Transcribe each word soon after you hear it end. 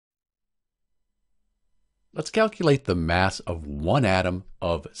Let's calculate the mass of one atom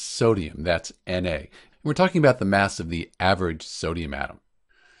of sodium, that's Na. We're talking about the mass of the average sodium atom.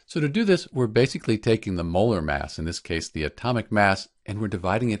 So to do this, we're basically taking the molar mass, in this case the atomic mass, and we're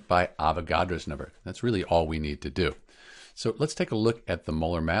dividing it by Avogadro's number. That's really all we need to do. So let's take a look at the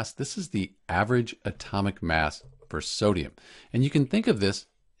molar mass. This is the average atomic mass for sodium. And you can think of this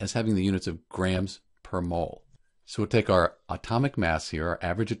as having the units of grams per mole. So we'll take our atomic mass here, our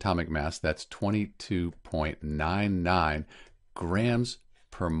average atomic mass, that's 22.99 grams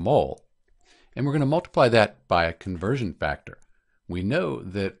per mole. And we're going to multiply that by a conversion factor. We know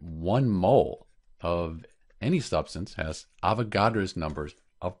that 1 mole of any substance has Avogadro's numbers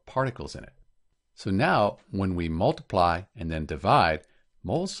of particles in it. So now when we multiply and then divide,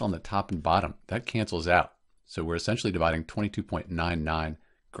 moles on the top and bottom, that cancels out. So we're essentially dividing 22.99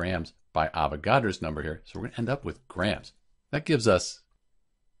 grams by Avogadro's number here. So we're going to end up with grams. That gives us,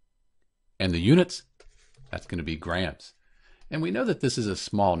 and the units, that's going to be grams. And we know that this is a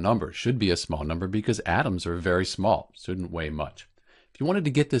small number, should be a small number because atoms are very small, shouldn't weigh much. If you wanted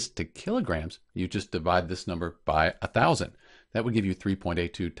to get this to kilograms, you just divide this number by 1,000. That would give you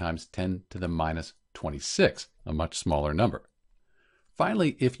 3.82 times 10 to the minus 26, a much smaller number.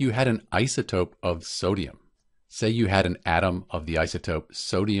 Finally, if you had an isotope of sodium, say you had an atom of the isotope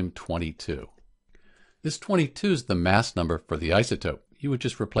sodium-22. This 22 is the mass number for the isotope. You would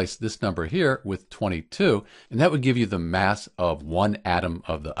just replace this number here with 22, and that would give you the mass of one atom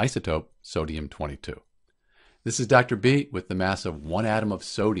of the isotope sodium-22. This is Dr. B with the mass of one atom of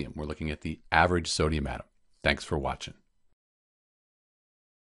sodium. We're looking at the average sodium atom. Thanks for watching.